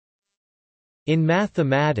In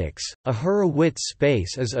mathematics, a Hurewicz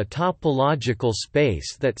space is a topological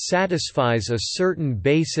space that satisfies a certain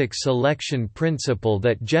basic selection principle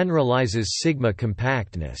that generalizes sigma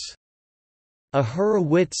compactness. A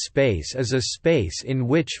Hurewicz space is a space in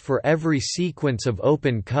which for every sequence of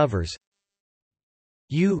open covers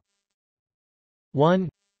U1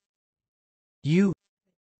 U2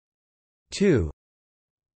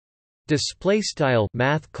 display style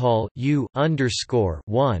math call U underscore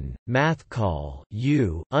 1 math call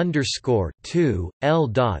U underscore 2 L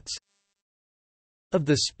dots of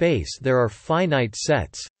the space there are finite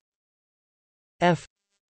sets F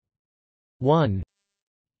 1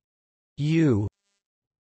 U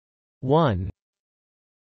 1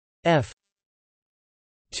 F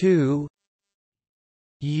 2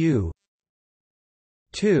 U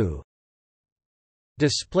 2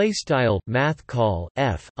 display style math call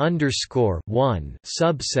F underscore 1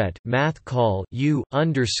 subset math call U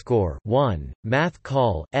underscore 1 math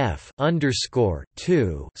call F underscore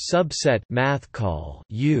 2 subset math call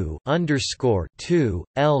U underscore 2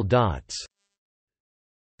 L dots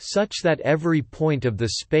such that every point of the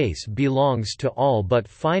space belongs to all but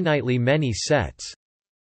finitely many sets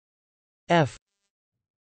F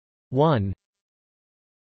 1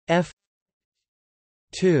 F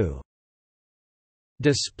 2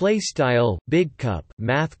 display style big cup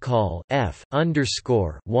math call F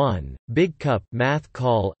underscore 1 big cup math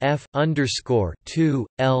call F underscore 2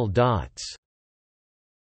 L dots.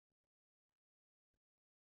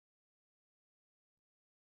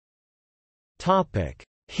 Topic: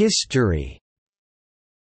 History.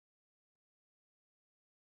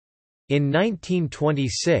 In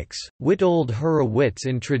 1926, Witold Hurewicz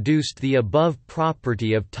introduced the above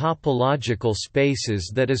property of topological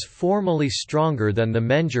spaces that is formally stronger than the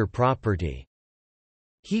Menger property.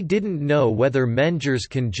 He didn't know whether Menger's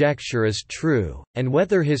conjecture is true, and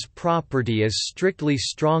whether his property is strictly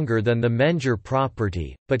stronger than the Menger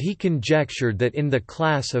property, but he conjectured that in the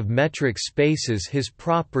class of metric spaces his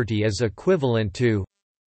property is equivalent to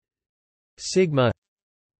sigma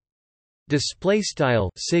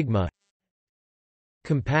sigma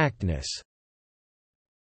compactness.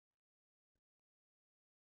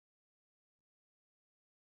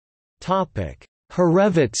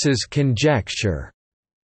 Hurewicz's conjecture.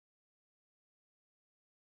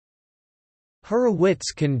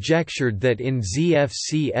 Hurewicz conjectured that in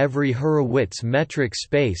ZFC every Hurewicz metric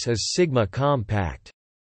space is sigma compact.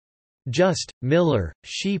 Just, Miller,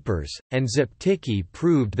 Scheepers, and Zepticki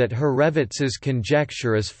proved that Hurewicz's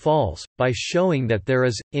conjecture is false, by showing that there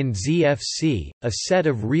is, in ZFC, a set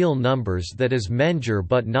of real numbers that is Menger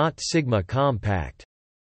but not sigma compact.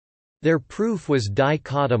 Their proof was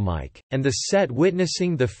dichotomic, and the set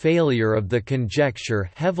witnessing the failure of the conjecture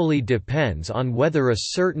heavily depends on whether a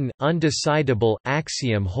certain, undecidable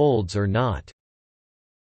axiom holds or not.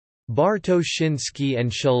 Bartoshinsky and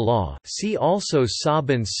Shalaw, see also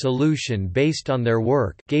Sabin's solution based on their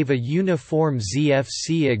work, gave a uniform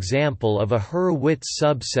ZFC example of a Hurewicz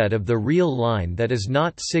subset of the real line that is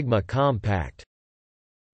not sigma compact.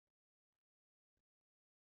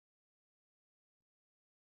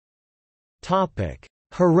 Topic: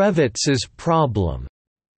 Hurewicz's problem.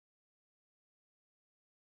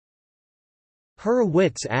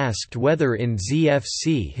 Hurewicz asked whether in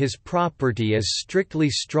ZFC his property is strictly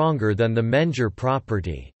stronger than the Menger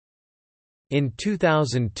property. In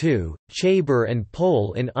 2002, Chaber and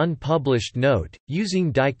Pohl in unpublished note,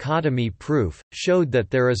 using dichotomy proof, showed that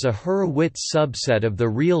there is a Hurewicz subset of the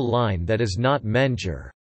real line that is not Menger.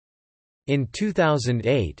 In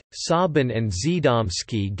 2008, Sabin and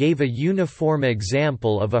Zdomsky gave a uniform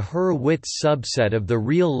example of a Hurewicz subset of the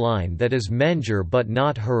real line that is Menger but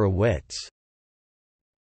not Hurewicz.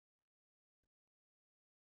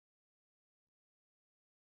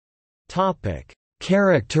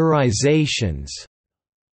 Characterizations.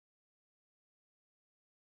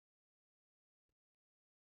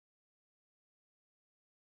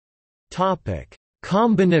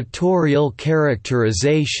 Combinatorial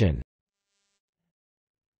characterization.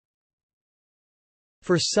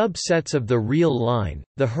 For subsets of the real line,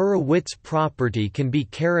 the Hurewicz property can be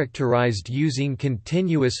characterized using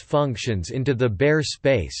continuous functions into the bare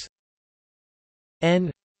space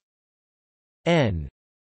n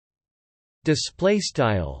display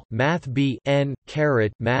style math b n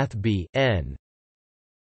caret math b n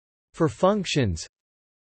for functions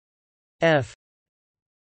f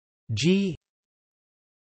g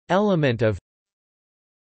element of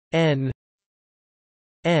n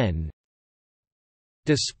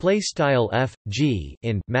display style f g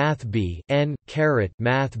in math b n caret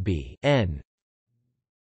math b n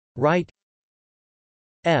right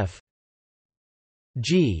f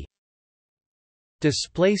g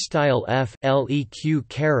display style f leq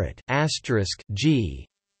caret asterisk g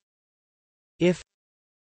if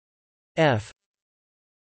f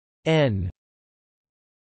n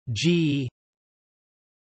g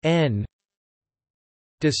n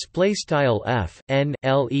display style f n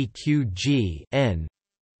leq g n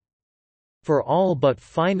for all but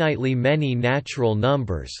finitely many natural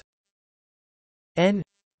numbers n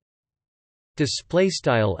display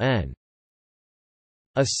style n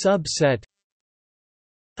a subset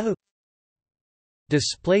a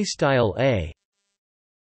display style a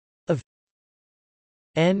of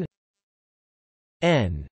n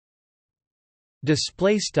n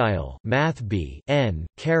display style math b n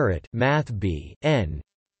caret math b n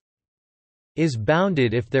is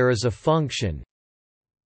bounded if there is a function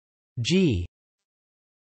g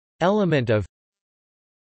element of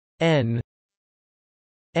n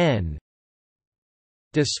n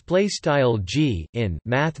display style g in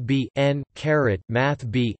math b n caret math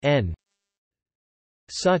b n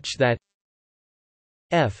such that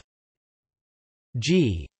f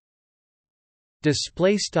g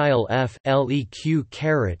display style f leq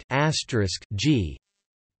caret asterisk g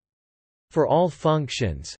for all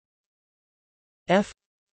functions f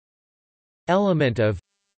element of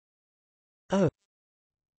a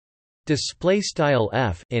display style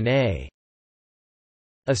f in a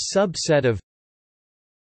subset of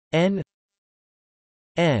n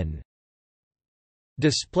n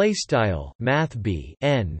display style math b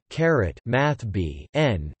n caret math b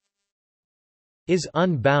n is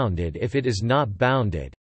unbounded if it is not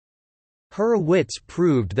bounded. Hurewicz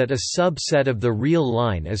proved that a subset of the real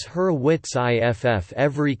line is Hurewicz if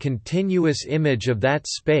every continuous image of that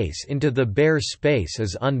space into the bare space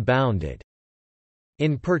is unbounded.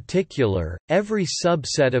 In particular, every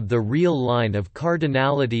subset of the real line of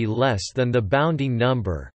cardinality less than the bounding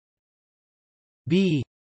number b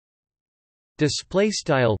display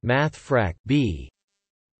style mathfrak b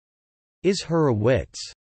is Hurewicz.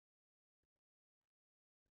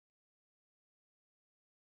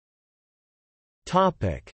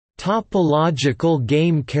 Topic: Topological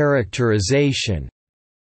game characterization.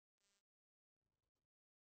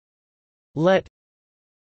 Let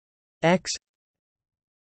X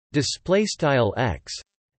display style X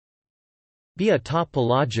be a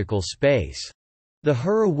topological space. The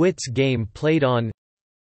Hurewicz game played on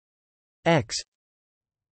X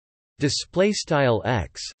display style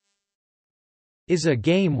X is a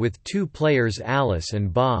game with two players Alice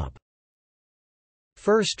and Bob.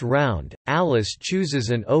 First round, Alice chooses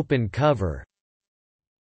an open cover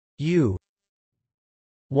U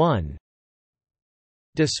 1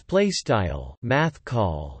 display style math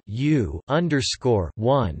call U underscore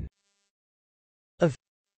 1 of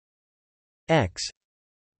X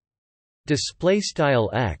display style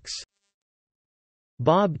X.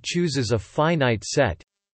 Bob chooses a finite set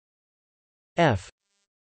F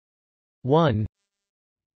 1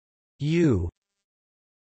 U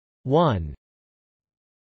 1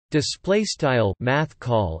 display style math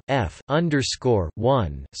call F underscore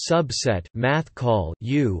 1 subset math call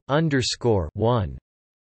U underscore 1.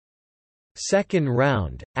 Second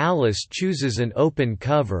round, Alice chooses an open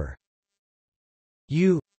cover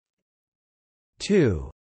U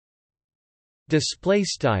 2 display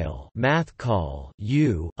style math call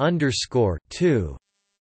U underscore 2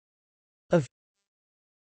 of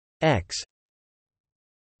X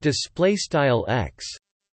display style X.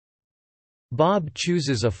 Bob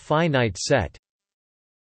chooses a finite set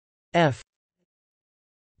F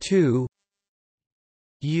 2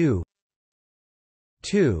 U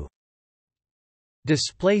 2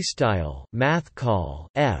 display style math call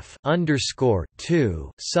F underscore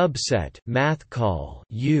 2 subset math call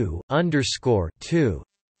U underscore 2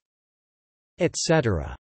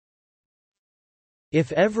 etc.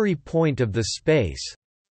 If every point of the space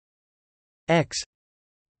X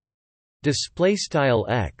display style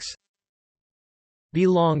X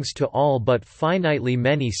belongs to all but finitely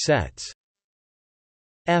many sets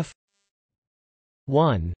F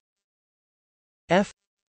 1 F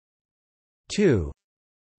 2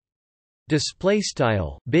 display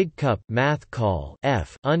style big cup math call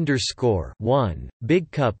F underscore 1 big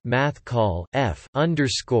cup math call F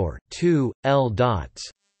underscore 2 L dots,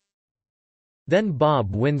 then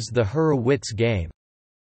Bob wins the Hurewicz game.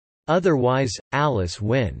 Otherwise, Alice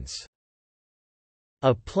wins.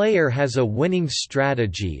 A player has a winning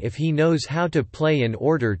strategy if he knows how to play in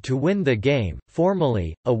order to win the game.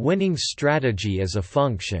 Formally, a winning strategy is a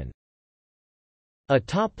function. A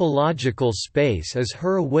topological space is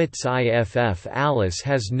Hurewicz if Alice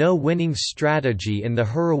has no winning strategy in the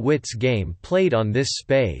Hurewicz game played on this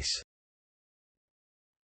space.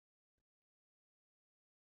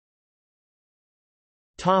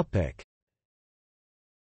 Topic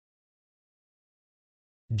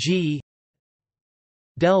G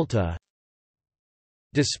delta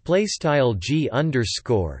display style G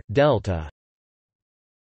underscore delta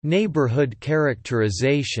neighborhood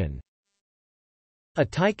characterization a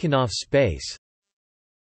Tikhonov space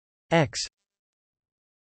X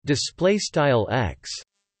display style X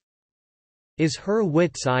is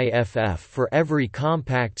Hurewicz IFF for every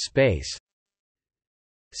compact space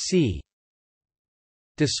C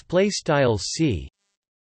display style C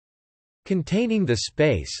containing the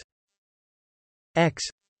space X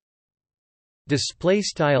display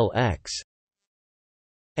style X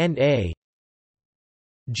and A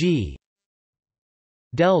G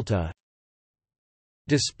delta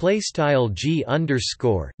display style G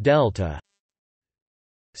underscore delta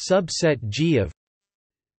subset G of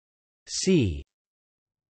C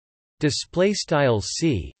display style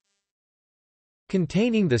C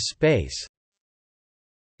containing the space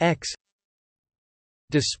X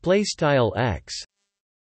display style X.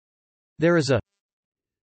 There is a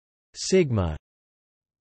sigma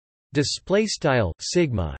display style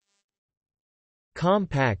sigma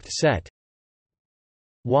compact set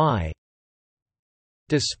Y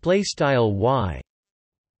display style Y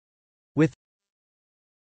with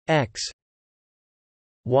X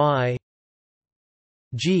Y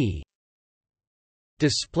G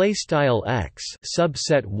display style X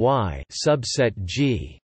subset Y subset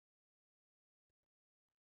G.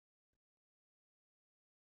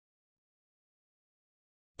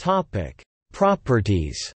 Topic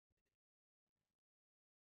Properties.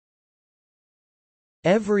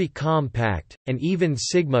 Every compact, and even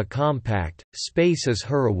sigma compact, space is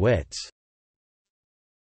Hurewicz.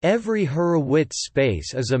 Every Hurewicz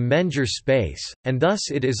space is a Menger space, and thus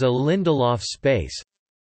it is a Lindelof space.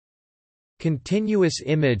 Continuous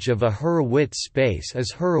image of a Hurewicz space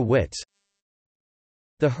is Hurewicz.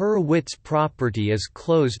 The Hurewicz property is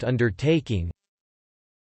closed undertaking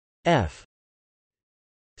F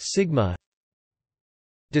sigma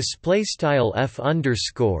display style F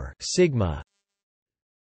underscore sigma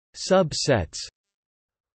subsets.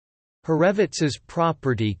 Hurewicz's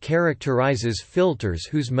property characterizes filters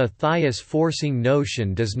whose Mathias forcing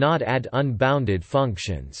notion does not add unbounded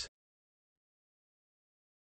functions.